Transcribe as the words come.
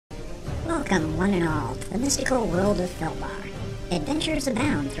Welcome, one and all, to the mystical world of Felbar. Adventures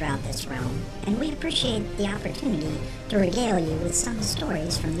abound throughout this realm, and we appreciate the opportunity to regale you with some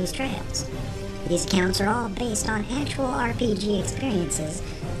stories from these trails. These accounts are all based on actual RPG experiences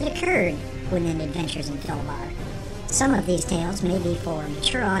that occurred within Adventures in Felbar. Some of these tales may be for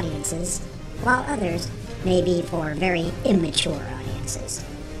mature audiences, while others may be for very immature audiences.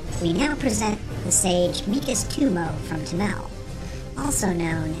 We now present the sage Mikas Tumo from Tamel, also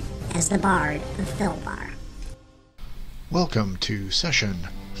known as the Bard of Felbar. Welcome to Session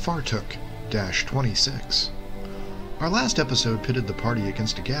Fartook-26. Our last episode pitted the party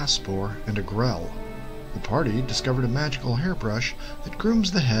against a gas spore and a grell. The party discovered a magical hairbrush that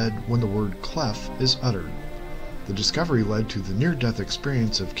grooms the head when the word clef is uttered. The discovery led to the near-death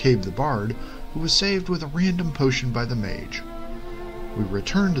experience of Cabe the Bard, who was saved with a random potion by the mage. We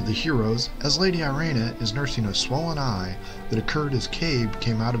return to the heroes as Lady Irena is nursing a swollen eye that occurred as Cabe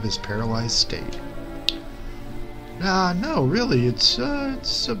came out of his paralyzed state. No, really, it's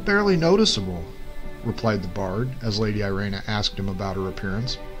barely noticeable, replied the Bard as Lady Irena asked him about her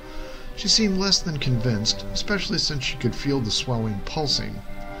appearance. She seemed less than convinced, especially since she could feel the swelling pulsing.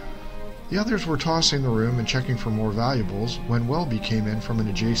 The others were tossing the room and checking for more valuables when Welby came in from an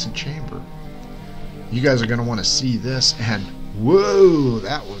adjacent chamber. You guys are going to want to see this, and whoa,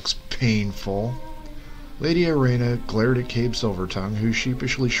 that looks painful. Lady Irena glared at Cabe Silvertongue, who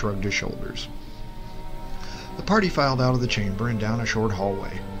sheepishly shrugged his shoulders. The party filed out of the chamber and down a short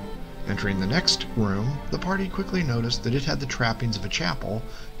hallway. Entering the next room, the party quickly noticed that it had the trappings of a chapel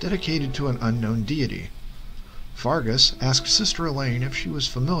dedicated to an unknown deity. Fargus asked Sister Elaine if she was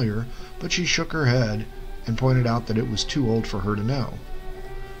familiar, but she shook her head and pointed out that it was too old for her to know.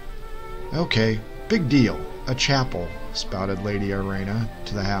 Okay, big deal. A chapel, spouted Lady Irena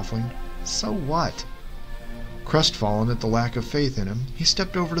to the halfling. So what? Crestfallen at the lack of faith in him, he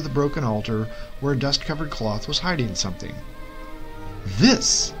stepped over to the broken altar where a dust-covered cloth was hiding something.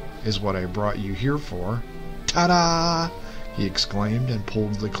 This is what I brought you here for. Ta-da! He exclaimed and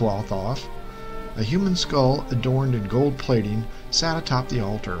pulled the cloth off. A human skull adorned in gold plating sat atop the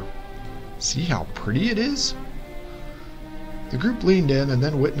altar. See how pretty it is? The group leaned in and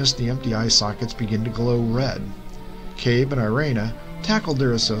then witnessed the empty eye sockets begin to glow red. Cabe and Irena tackled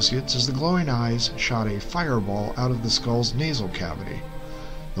their associates as the glowing eyes shot a fireball out of the skull's nasal cavity.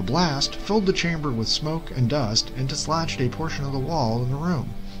 The blast filled the chamber with smoke and dust and dislodged a portion of the wall in the room.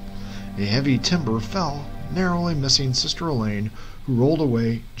 A heavy timber fell, narrowly missing Sister Elaine, who rolled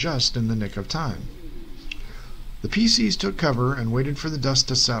away just in the nick of time. The PCs took cover and waited for the dust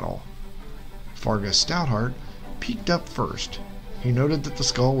to settle. Fargus Stoutheart peeked up first. He noted that the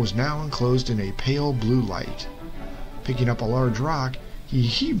skull was now enclosed in a pale blue light. Picking up a large rock, he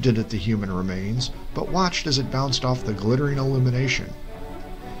heaved it at the human remains, but watched as it bounced off the glittering illumination.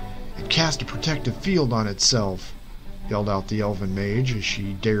 It cast a protective field on itself, yelled out the elven mage as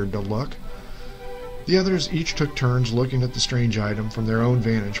she dared to look. The others each took turns looking at the strange item from their own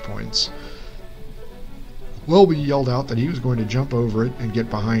vantage points. Welby yelled out that he was going to jump over it and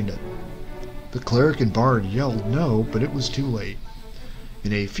get behind it. The cleric and bard yelled no, but it was too late.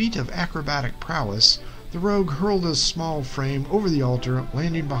 In a feat of acrobatic prowess, the rogue hurled his small frame over the altar,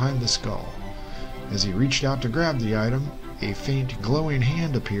 landing behind the skull. As he reached out to grab the item, a faint, glowing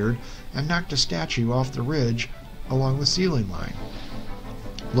hand appeared and knocked a statue off the ridge along the ceiling line.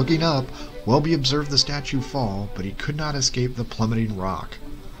 Looking up, Welby observed the statue fall, but he could not escape the plummeting rock.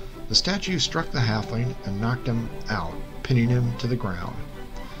 The statue struck the halfling and knocked him out, pinning him to the ground.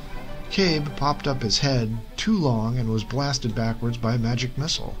 Cabe popped up his head too long and was blasted backwards by a magic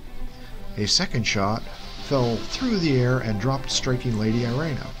missile. A second shot fell through the air and dropped, striking Lady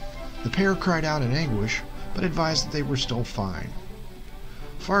Irena. The pair cried out in anguish, but advised that they were still fine.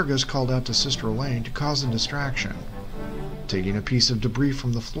 Fargus called out to Sister Elaine to cause a distraction. Taking a piece of debris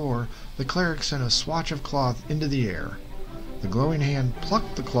from the floor, the cleric sent a swatch of cloth into the air. The glowing hand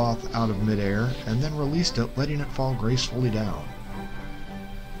plucked the cloth out of midair and then released it, letting it fall gracefully down.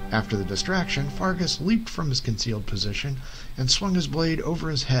 After the distraction, Fargus leaped from his concealed position and swung his blade over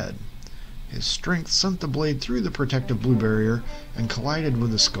his head. His strength sent the blade through the protective blue barrier and collided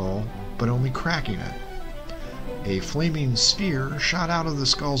with the skull, but only cracking it. A flaming sphere shot out of the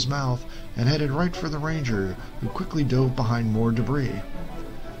skull's mouth and headed right for the ranger, who quickly dove behind more debris.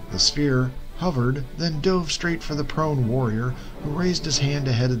 The sphere hovered, then dove straight for the prone warrior, who raised his hand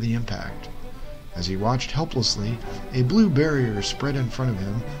ahead of the impact. As he watched helplessly, a blue barrier spread in front of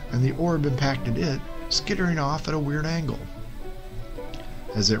him, and the orb impacted it, skittering off at a weird angle.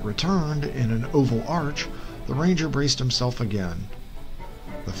 As it returned in an oval arch, the ranger braced himself again.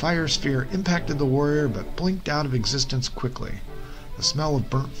 The fire sphere impacted the warrior but blinked out of existence quickly. The smell of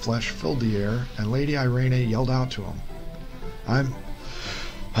burnt flesh filled the air, and Lady Irene yelled out to him. I'm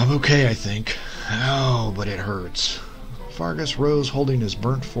okay, I think. Oh, but it hurts. Fargus rose holding his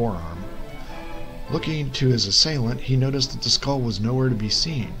burnt forearm. Looking to his assailant, he noticed that the skull was nowhere to be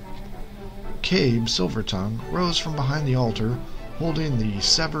seen. Cabe Silvertongue rose from behind the altar, holding the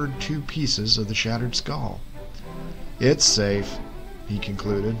severed 2 pieces of the shattered skull. It's safe, he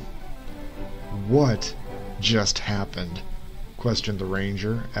concluded. What just happened? Questioned the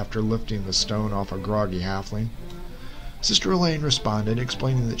ranger, after lifting the stone off a groggy halfling. Sister Elaine responded,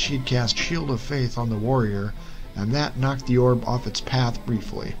 explaining that she had cast Shield of Faith on the warrior, and that knocked the orb off its path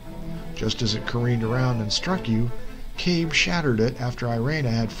briefly. Just as it careened around and struck you, Cabe shattered it after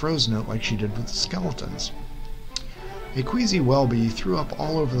Irena had frozen it like she did with the skeletons. A queasy Welby threw up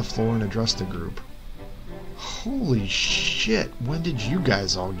all over the floor and addressed the group. Holy shit, when did you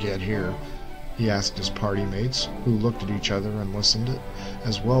guys all get here? He asked his party mates, who looked at each other and listened,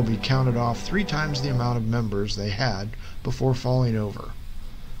 as Welby counted off 3 times the amount of members they had before falling over.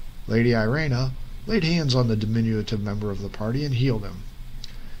 Lady Irena laid hands on the diminutive member of the party and healed him.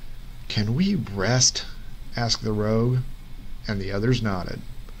 Can we rest? Asked the rogue, and the others nodded.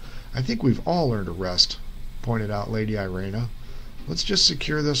 I think we've all earned a rest, pointed out Lady Irena. Let's just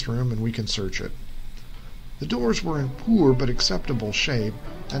secure this room and we can search it. The doors were in poor but acceptable shape,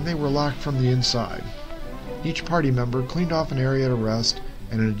 and they were locked from the inside. Each party member cleaned off an area to rest,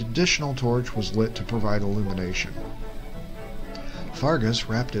 and an additional torch was lit to provide illumination. Fargus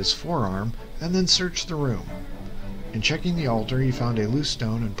wrapped his forearm and then searched the room. In checking the altar, he found a loose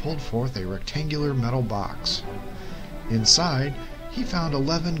stone and pulled forth a rectangular metal box. Inside, he found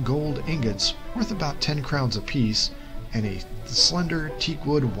 11 gold ingots worth about 10 crowns apiece and a slender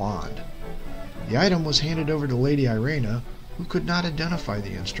teakwood wand. The item was handed over to Lady Irena, who could not identify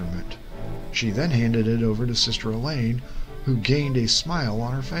the instrument. She then handed it over to Sister Elaine, who gained a smile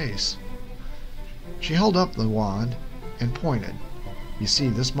on her face. She held up the wand and pointed. You see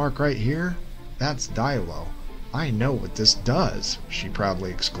this mark right here? That's Dilo. I know what this does, she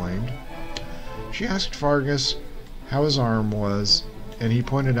proudly exclaimed. She asked Fargus how his arm was, and he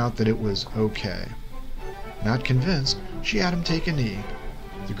pointed out that it was okay. Not convinced, she had him take a knee.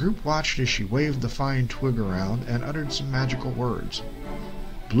 The group watched as she waved the fine twig around and uttered some magical words.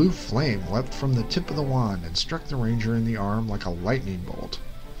 Blue flame leapt from the tip of the wand and struck the ranger in the arm like a lightning bolt.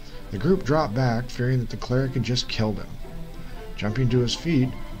 The group dropped back, fearing that the cleric had just killed him. Jumping to his feet,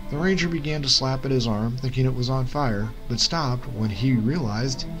 the ranger began to slap at his arm, thinking it was on fire, but stopped when he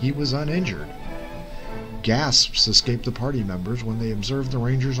realized he was uninjured. Gasps escaped the party members when they observed the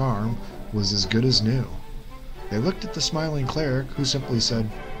ranger's arm was as good as new. They looked at the smiling cleric, who simply said,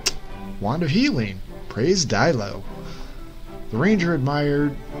 Wand of Healing! Praise Dilo! The ranger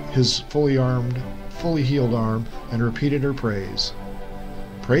admired his fully healed arm and repeated her praise.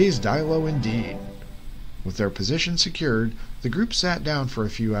 Praise Dilo indeed! With their position secured, the group sat down for a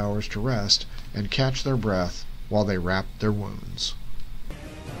few hours to rest and catch their breath while they wrapped their wounds.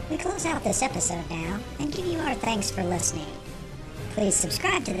 We close out this episode now and give you our thanks for listening. Please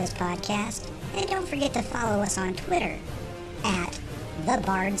subscribe to this podcast and don't forget to follow us on Twitter at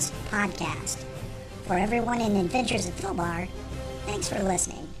TheBardsPodcast. For everyone in Adventures at Philbar, thanks for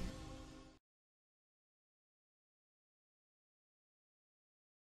listening.